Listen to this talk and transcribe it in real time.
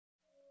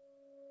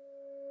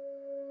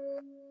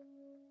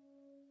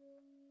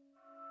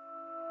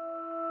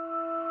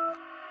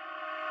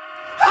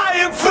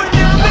With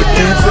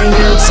every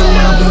ounce of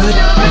my blood,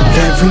 with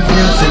every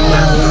breath in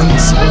my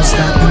lungs, won't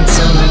stop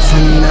until I'm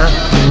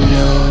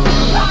phenomenal.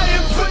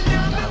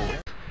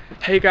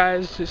 Hey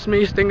guys, it's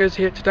me Stingers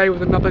here today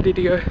with another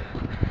video.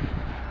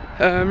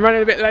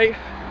 Running a bit late.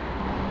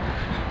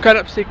 Going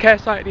up to see Care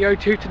Site at the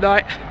O2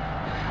 tonight.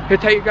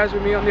 Gonna take you guys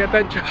with me on the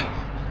adventure.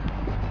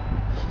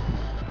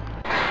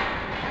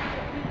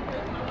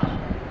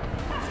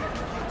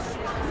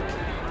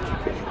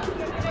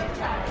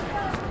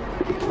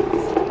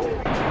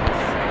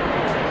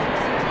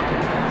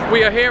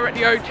 We are here at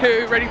the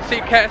O2, ready to see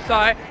Care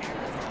Site.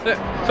 Look,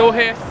 it's all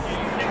here.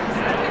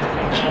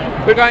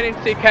 We're going in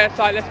to see Care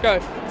Site, let's go.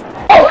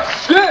 Oh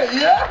shit,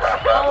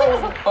 yeah!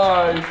 Oh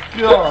my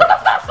god.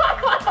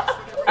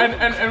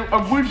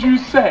 And would you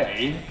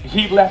say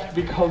he left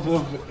because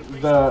of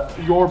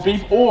your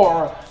beef,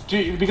 or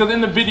because in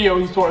the video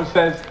he sort of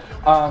says,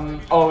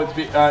 oh, it's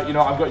you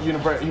know, I've got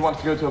university. He wants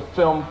to go to a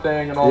film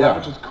thing and all that,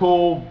 which is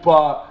cool.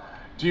 But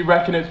do you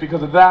reckon it's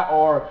because of that,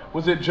 or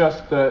was it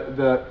just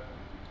the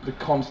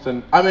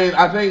constant? I mean,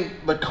 I think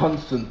the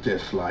constant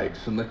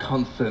dislikes and the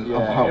constant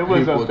of how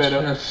people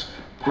just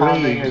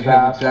bring him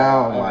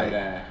down, like.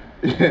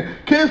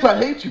 Kids, I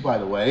hate you, by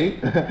the way.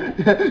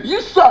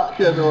 You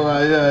suck, and all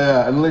that,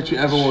 yeah. And literally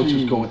everyone was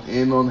just going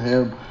in on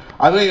him.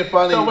 I think it's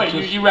funny. So wait,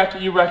 you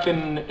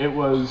reckon it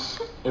was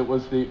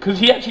the, because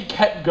he actually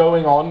kept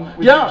going on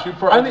with YouTube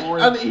for and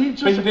he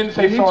just, but he didn't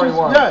say sorry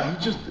once. Yeah, he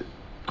just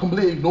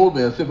completely ignored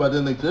me as if I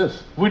didn't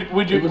exist.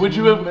 Would you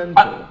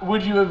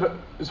have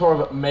sort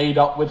of made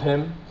up with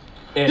him?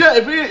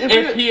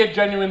 If he had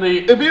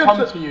genuinely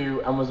come to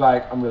you and was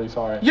like, I'm really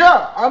sorry.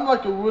 Yeah, I'm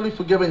like a really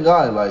forgiving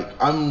guy. Like,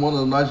 I'm one of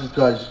the nicest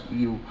guys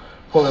you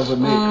probably ever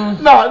meet.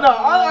 No,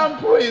 I'm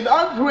pretty.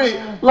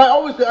 Like,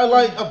 obviously, I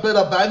like a bit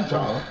of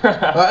banter.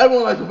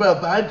 Everyone likes a bit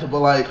of banter,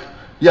 but like,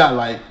 yeah,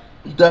 like,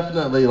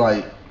 definitely,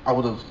 like, I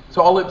would have.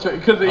 So all it took,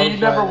 because he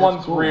never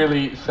once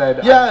really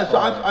said. Yeah, so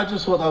I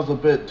just thought that was a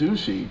bit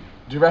douchey.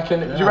 Do you reckon?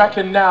 Do you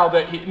reckon now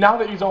that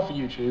he's off of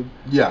YouTube?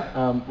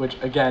 Yeah. Which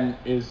again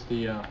is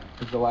the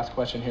last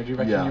question here. Do you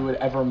reckon you would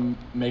ever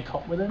make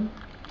up with him?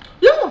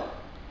 Yeah.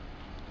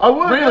 I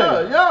would.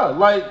 Really? Yeah.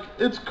 Like,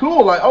 it's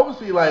cool. Like,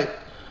 obviously, like,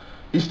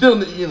 he still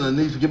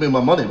needs to give me my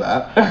money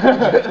back.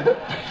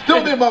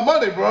 Still need my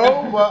money,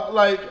 bro. But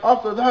like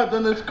after that,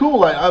 then it's cool.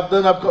 Like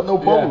then I've got no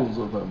problems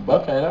with him.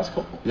 But, okay, that's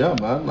cool. Yeah,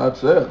 man.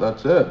 That's it.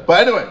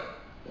 But anyway,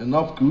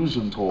 enough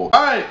Gusion talk.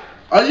 All right,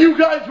 are you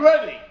guys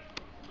ready?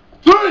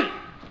 3,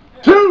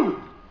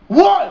 2,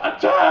 1,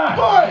 attack!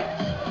 Fight!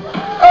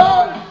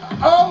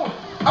 Oh,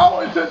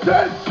 it's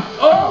intense!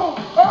 Oh,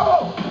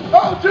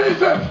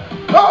 Jesus!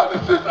 Oh,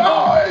 this is,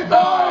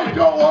 he's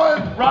got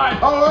one!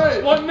 Right. All right.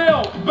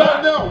 1-0.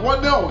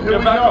 1-0. Here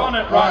we go. Back on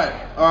it. Right.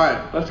 All right.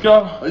 Let's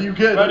go. Are you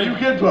good? Ready. Are you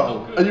good,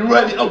 bro? Are you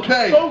ready?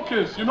 Okay.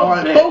 Focus. You're not all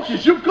right, bitch.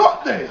 Focus. You've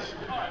got this.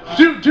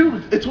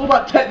 Dude, it's all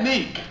about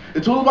technique.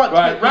 It's all about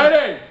technique.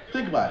 Ready.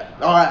 Think about it.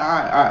 All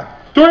right.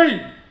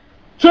 3,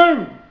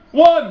 2,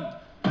 1.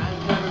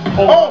 He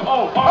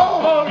wants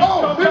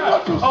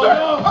to step.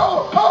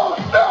 Oh,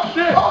 snap.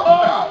 Shit. Oh,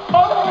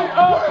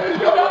 he's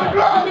got on the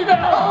ground.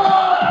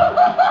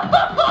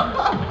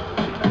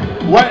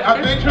 Wait,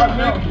 I think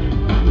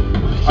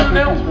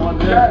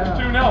 2-0. Yeah, it's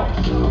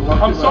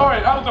 2-0. I'm sorry,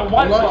 that was a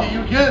white one. Are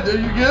you good? Are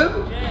you good?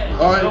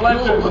 All right,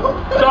 cool.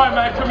 Sorry,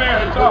 man, come here.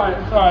 It's all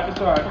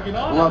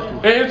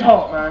right. It is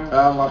hot, man.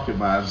 I'm lucky,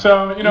 man.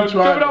 So, you know, give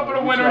it up for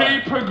the winner. He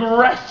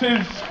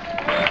progresses.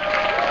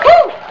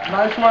 Woo!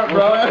 Nice work,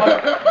 bro.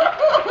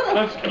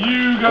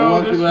 You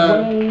go this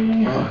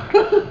way.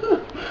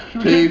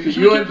 Peace.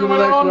 You into the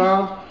next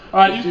round?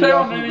 Alright, you stay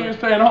on, then you're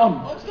staying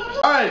on.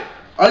 Alright,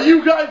 are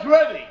you guys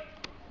ready?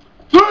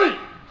 3,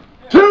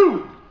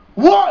 2,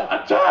 1,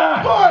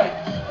 attack! Fight!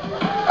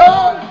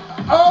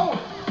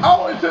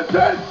 Oh, it's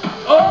intense!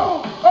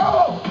 Oh,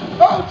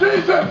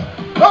 Jesus!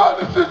 Oh,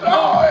 this is, he's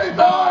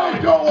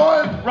got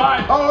one!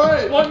 Right.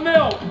 Alright.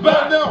 1-0.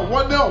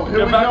 1-0. Here we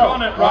go. Back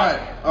on it. Right.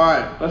 All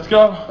right. Let's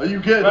go. Are you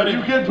good? Ready. Are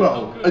you good,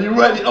 bro? Are you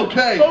ready?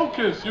 Okay.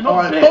 Focus. You're not all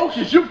right, bitch.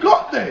 Focus. You've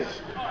got this.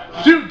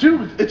 Dude,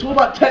 it's all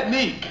about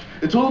technique.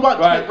 It's all about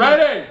technique.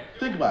 Ready.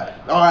 Think about it.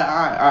 All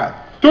right.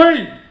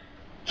 3,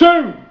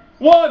 2,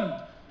 1.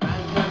 He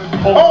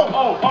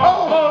wants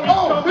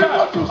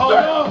to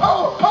step.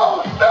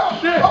 Oh,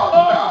 snap. Shit.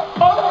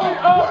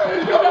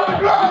 He's got on the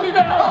ground.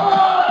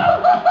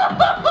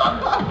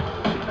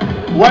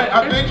 Wait, I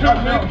think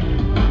 2-0.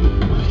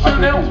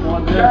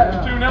 Yeah, it's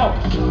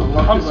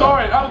 2-0. I'm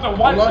sorry, that was a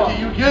white one. Are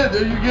you good?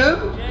 Are you good?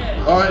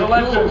 All right, cool.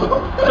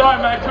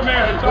 Sorry, man, come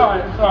here. It's all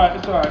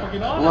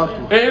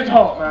right. It is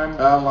hot,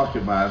 man. I'm lucky,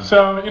 man.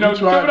 So, you know,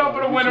 give it up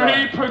for the winner.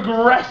 He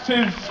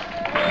progresses.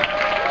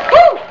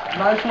 Woo!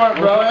 Nice work,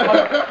 bro.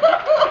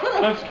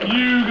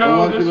 You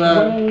go this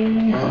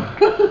way.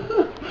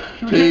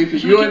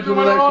 Peace. You into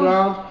the next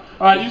round?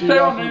 Alright, you stay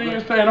on, then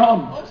you're staying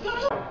on.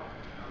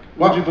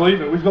 Would you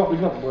believe it? We've got the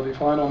bloody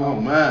final. Oh,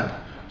 man.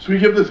 Should we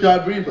give this guy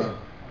a breather?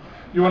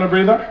 You want a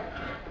breather?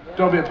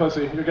 Don't be a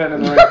pussy. You're getting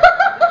in the ring.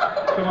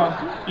 Come on.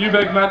 You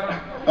big man.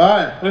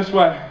 Alright. This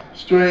way.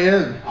 Straight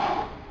in.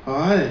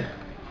 Alright.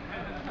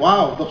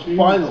 Wow, the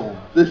final.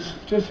 This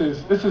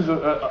is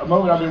a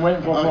moment I've been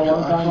waiting for a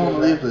long time. I can't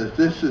believe this.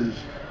 This is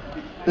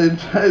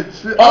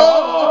intense.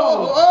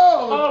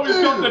 Oh, he's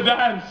got the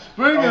dance.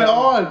 Bring it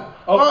on.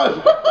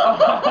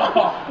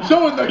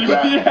 Showing the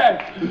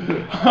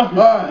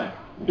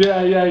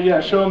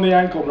Yeah. Show him the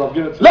ankle, bro.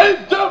 Get it.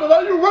 Ladies and gentlemen,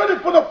 are you ready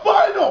for the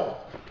final?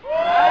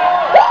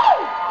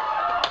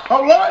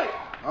 All right.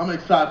 I'm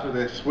excited for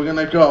this. We're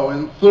gonna go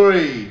in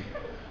 3,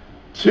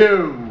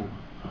 2,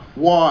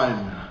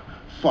 1.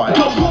 Fight.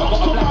 Okay.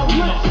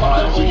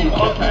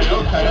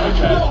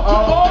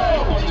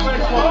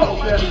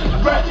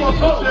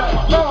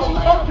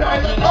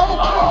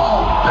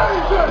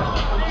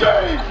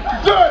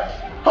 Jesus!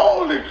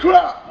 Holy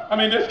crap! I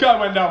mean, this guy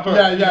went down first.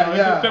 Yeah.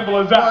 It's as simple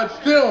as that. But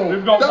still,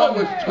 we've got that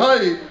was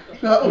tight.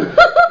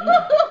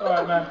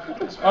 Alright, man.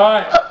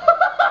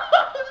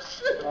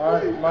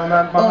 Alright, my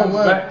man's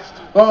vexed.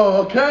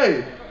 Oh,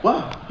 okay.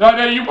 Wow.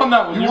 No, you won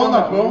that one. You won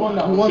that,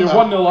 bro. You're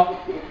 1-0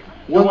 up.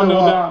 You're 1-0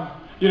 down.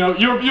 You know,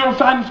 you're a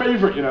fan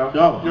favorite, you know.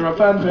 No. You're a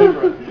fan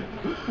favorite.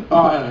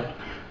 Alright,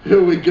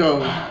 here we go.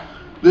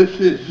 This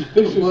is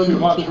too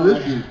much for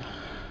me.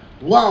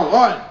 Wow,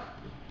 alright.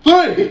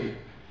 3,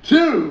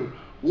 2,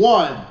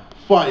 1,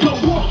 fight.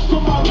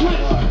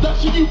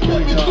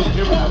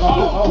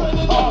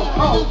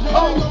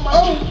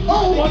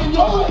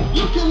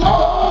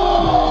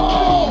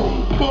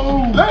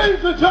 Boom.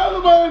 Ladies and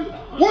gentlemen,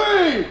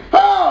 we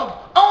have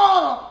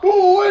a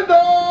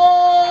winner!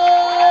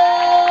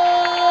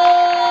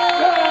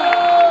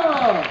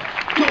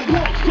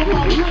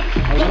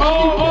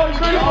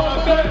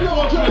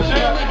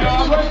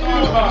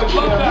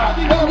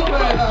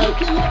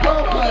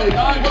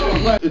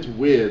 It's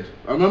weird.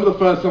 I remember the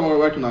first time I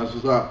recognized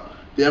was that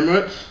the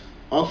Emirates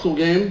Arsenal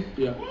game.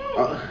 Yeah.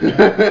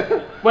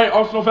 Wait,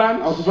 Arsenal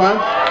fans? Arsenal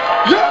fans?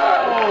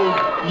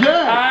 Yeah!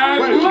 Yeah!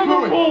 And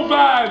Liverpool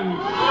fans!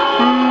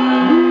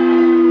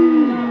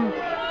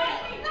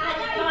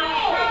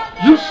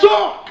 You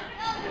suck!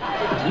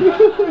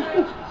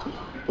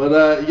 But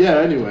yeah,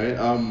 anyway,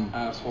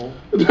 asshole.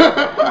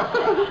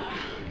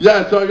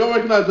 Yeah, so I got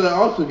recognized at the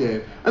Arsenal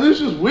game, and it's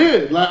just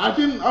weird. Like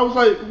I was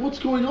like, what's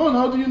going on?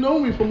 How do you know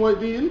me from like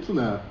the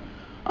internet?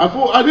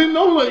 I didn't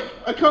know. Like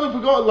I kind of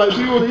forgot. Like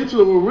people on the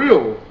internet were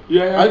real.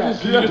 Yeah. You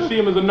just see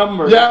him as a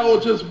number. Yeah,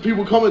 or just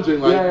people commenting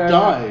like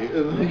die,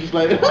 and I'm just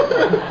like, you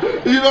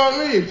know what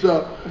I mean?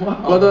 So,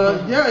 but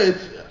yeah,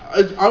 it's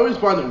I always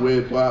find it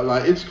weird, but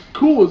like it's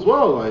cool as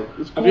well. Like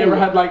it's cool. Have you ever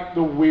had like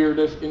the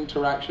weirdest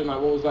interaction?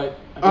 Like what was like?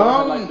 Have you ever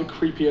had like the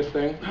creepiest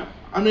thing?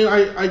 I mean,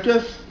 I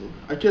guess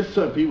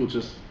certain people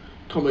just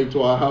coming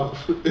to our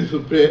house is a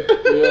bit.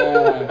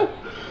 Yeah.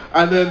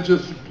 And then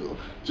just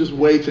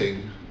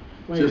waiting.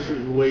 Just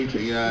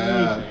waiting,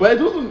 yeah. But it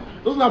doesn't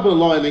happen a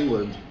lot in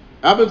England.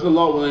 It happens a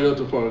lot when I go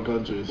to foreign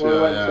countries. When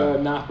I went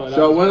to Napa.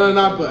 So when I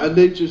Napa, and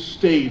they just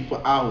stayed for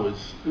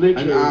hours.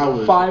 Literally, and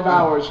hours. 5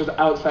 hours just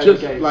outside the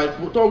gate. Just like,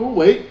 we'll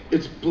wait.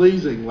 It's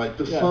blazing, like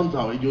the sun's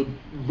out, and you're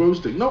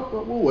roasting. No,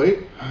 we'll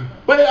wait.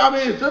 But I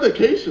mean, it's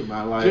dedication,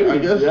 man. Like, dude, I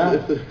guess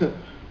if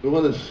they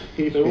want to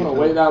see. They want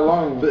to wait that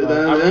long.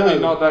 I'm really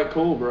not that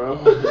cool, bro.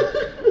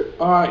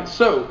 All right,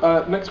 so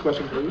next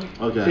question for you.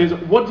 Okay. Is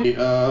what did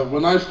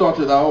when I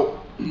started out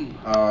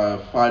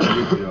 5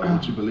 years ago,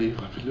 would you believe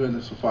I've been doing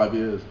this for 5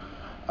 years?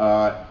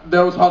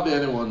 There was hardly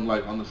anyone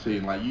like on the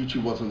scene. Like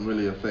YouTube wasn't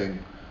really a thing.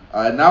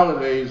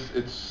 Nowadays,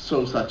 it's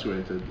so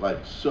saturated, like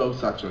so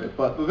saturated.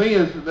 But the thing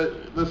is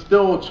that there's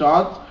still a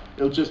chance.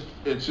 It's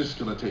just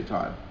gonna take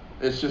time.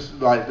 It's just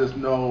like there's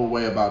no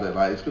way about it.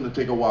 Like it's gonna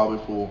take a while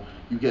before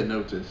you get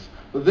noticed.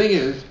 The thing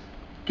is,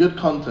 good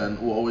content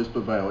will always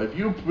prevail. If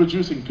you're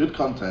producing good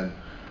content,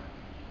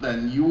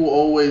 then you will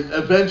always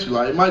eventually.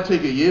 Like, it might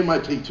take a year, it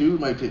might take 2, it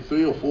might take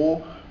 3 or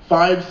 4,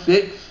 5,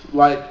 6.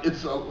 Like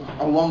it's a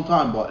long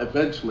time, but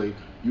eventually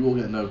you will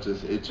get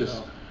noticed. It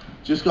just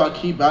gotta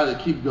keep at it,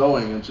 keep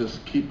going, and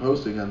just keep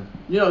posting. And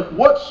you know,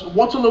 watch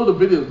a load of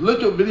videos.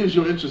 Look at videos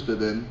you're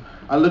interested in,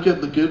 and look at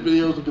the good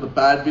videos, look at the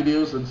bad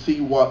videos, and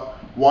see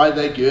why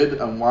they're good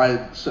and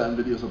why certain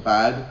videos are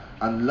bad,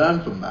 and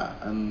learn from that.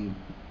 And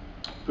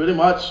pretty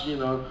much, you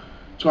know,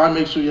 try and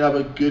make sure you have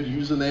a good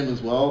username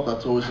as well.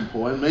 That's always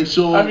important. Make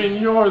sure. I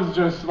mean, yours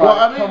just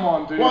like, come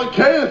on, dude. Well,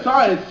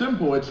 KSI is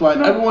simple. It's like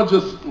everyone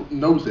just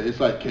knows it. It's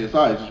like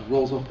KSI. It just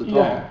rolls off the tongue.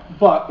 Yeah,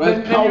 but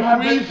then you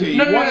have this.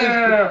 No.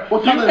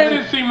 You made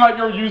it seem like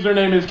your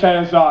username is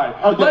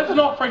KSI. Okay. Let's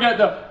not forget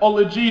the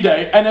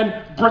Olajide and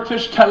then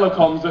British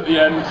Telecoms at the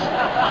end.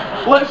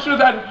 Let's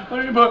just add.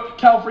 Let me put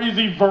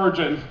Calfreezy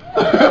Virgin.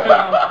 You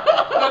know,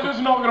 that's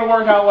just not gonna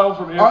work out well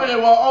for me. Okay,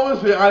 well,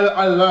 obviously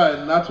I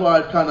learned. That's why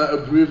I've kind of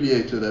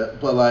abbreviated it.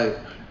 But like,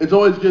 it's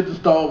always good to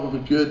start with a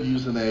good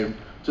username,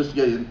 just to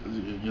get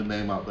your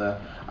name out there.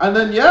 And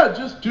then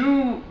just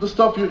do the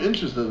stuff you're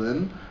interested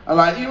in. And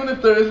like, even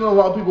if there isn't a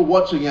lot of people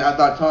watching it at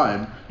that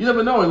time, you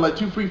never know. In like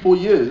 2, 3, 4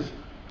 years,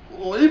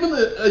 or even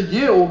a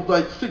year or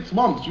like 6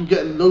 months, you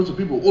get loads of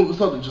people all of a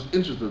sudden just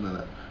interested in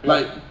it. Yeah.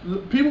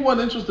 Like people weren't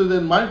interested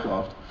in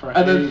Minecraft,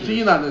 and then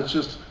seeing that, it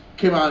just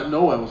came out of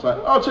nowhere. It was like,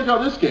 oh, check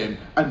out this game,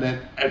 and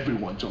then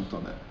everyone jumped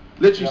on it.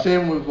 Literally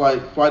same with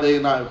like Friday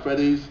Night at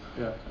Freddy's.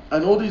 Yeah.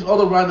 And all these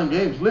other random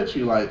games.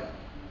 Literally like,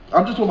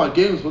 I'm just talking about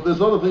games, but there's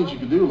other things you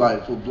can do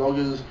like for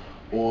bloggers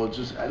or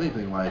just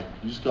anything. Like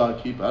you just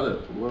gotta keep at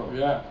it for the world.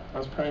 Yeah,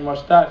 that's pretty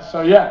much that.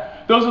 So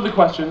yeah, those are the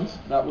questions.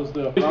 That was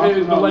the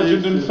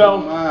legend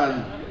himself.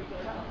 Man.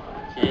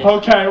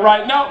 Okay,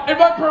 right now, if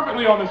I'm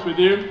perfectly honest with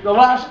you, the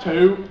last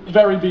two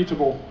very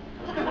beatable.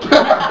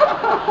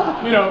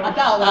 You know, I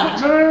doubt that.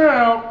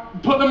 No.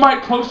 Put the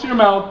mic close to your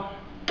mouth.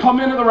 Come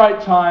in at the right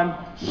time.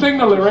 Sing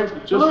the lyrics.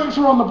 The lyrics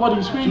are on the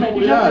bloody screen, mate.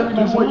 You can't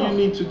really do what you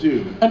need to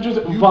do. And just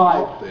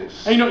vibe.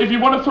 And you know, if you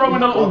want to throw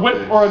in a little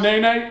whip or a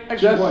nay-nay,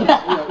 extra points.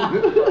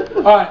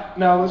 Alright,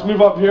 now let's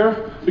move up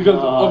here, because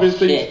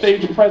obviously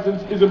stage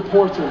presence is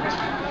important.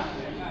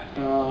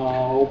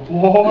 Oh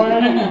boy.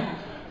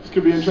 This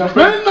could be interesting.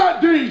 Spin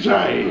that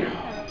DJ!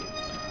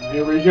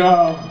 Here we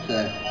go.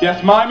 Okay.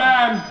 Yes, my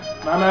man.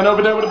 My man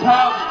over there with a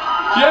pouch.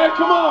 Yeah,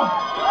 come on.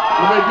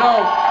 Here we go.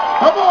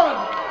 Come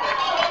on.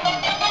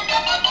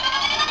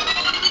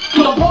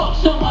 The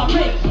rocks on my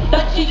wrist,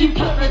 that shit you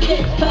can't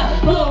resist.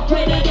 Flow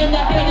greater than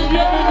the haters,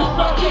 living on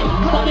my shit.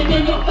 Running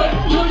in your face,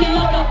 looking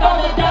like I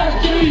found a damn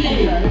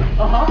genie.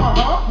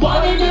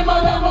 Riding in my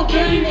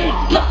Lamborghini,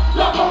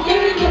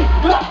 Lamborghini,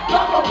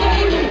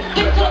 Lamborghini.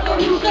 Bitch, I know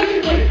you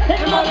see me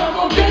in my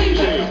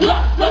Lamborghini,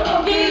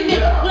 Lamborghini,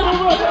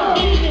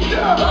 Lamborghini.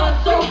 I'm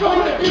so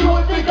good, you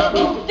would think I'm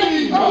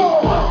Houdini.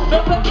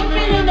 They're putting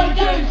me in the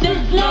game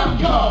since long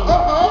ago.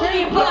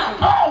 Bring it back,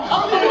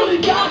 I'm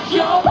really got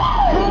you.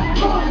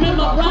 In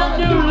my brand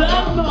new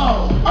Lambo.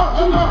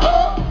 And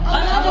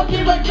I don't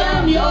give a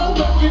damn, yo,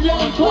 but you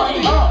don't 20.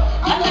 And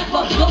that's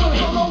my story.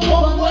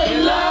 One way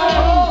line.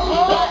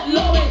 That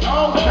Louis.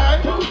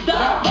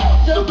 That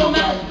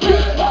Superman.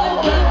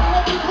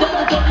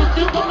 Seven for the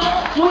Superman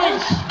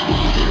switch.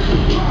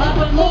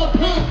 Having more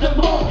pills than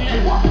Morgan.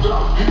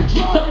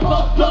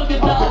 35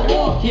 pluggers that are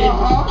walking.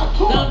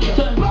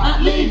 London, at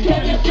least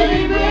can you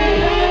see me?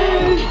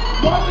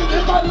 Running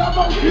in my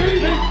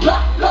Lamborghini.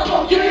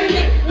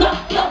 Lamborghini.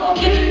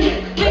 Lamborghini,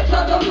 bitch, I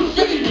know you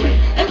see me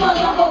in my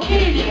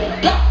Lamborghini,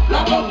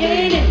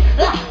 Lamborghini,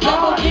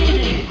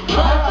 Lamborghini.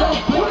 I'm so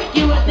quick,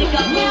 you would think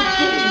I'm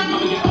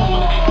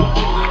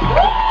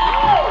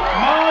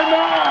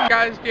Hey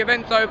guys, the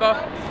event's over.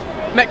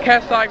 Met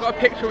KSI, got a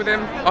picture with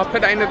him. I'll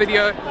put that in the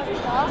video.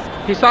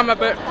 He signed my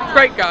book.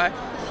 Great guy.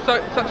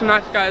 Such a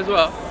nice guy as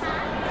well.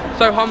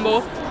 So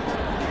humble.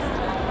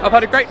 I've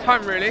had a great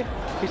time really.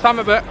 He signed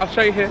my book. I'll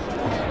show you here.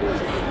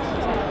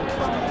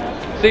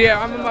 So yeah,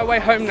 I'm on my way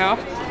home now.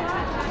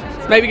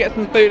 Maybe get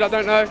some food, I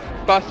don't know.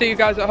 But I'll see you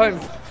guys at home.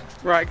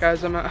 Right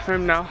guys, I'm at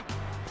home now.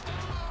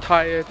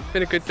 Tired,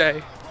 been a good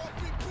day.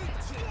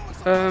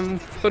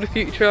 For the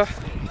future,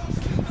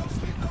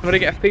 I'm gonna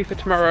get a FIFA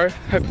tomorrow.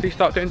 Hopefully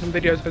start doing some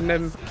videos with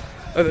them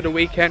over the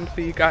weekend for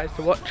you guys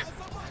to watch.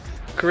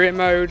 Career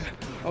mode,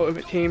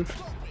 ultimate team.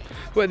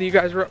 Whether you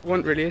guys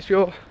want really, it's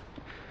your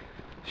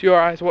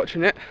eyes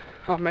watching it.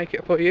 I'll make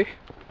it for you.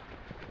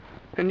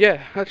 And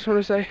yeah, I just want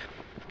to say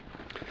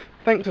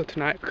thanks for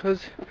tonight,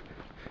 because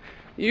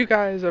you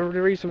guys are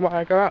the reason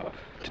why I go out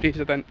to these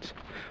events,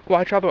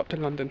 why I travel up to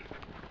London,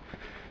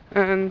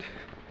 and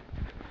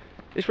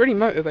it's really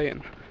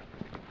motivating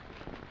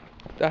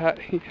that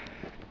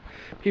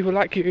people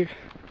like you,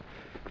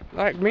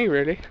 like me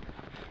really,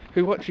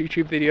 who watch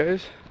YouTube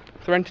videos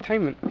for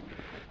entertainment,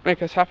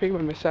 make us happy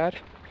when we're sad,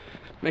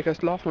 make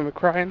us laugh when we're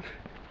crying,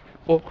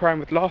 or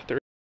crying with laughter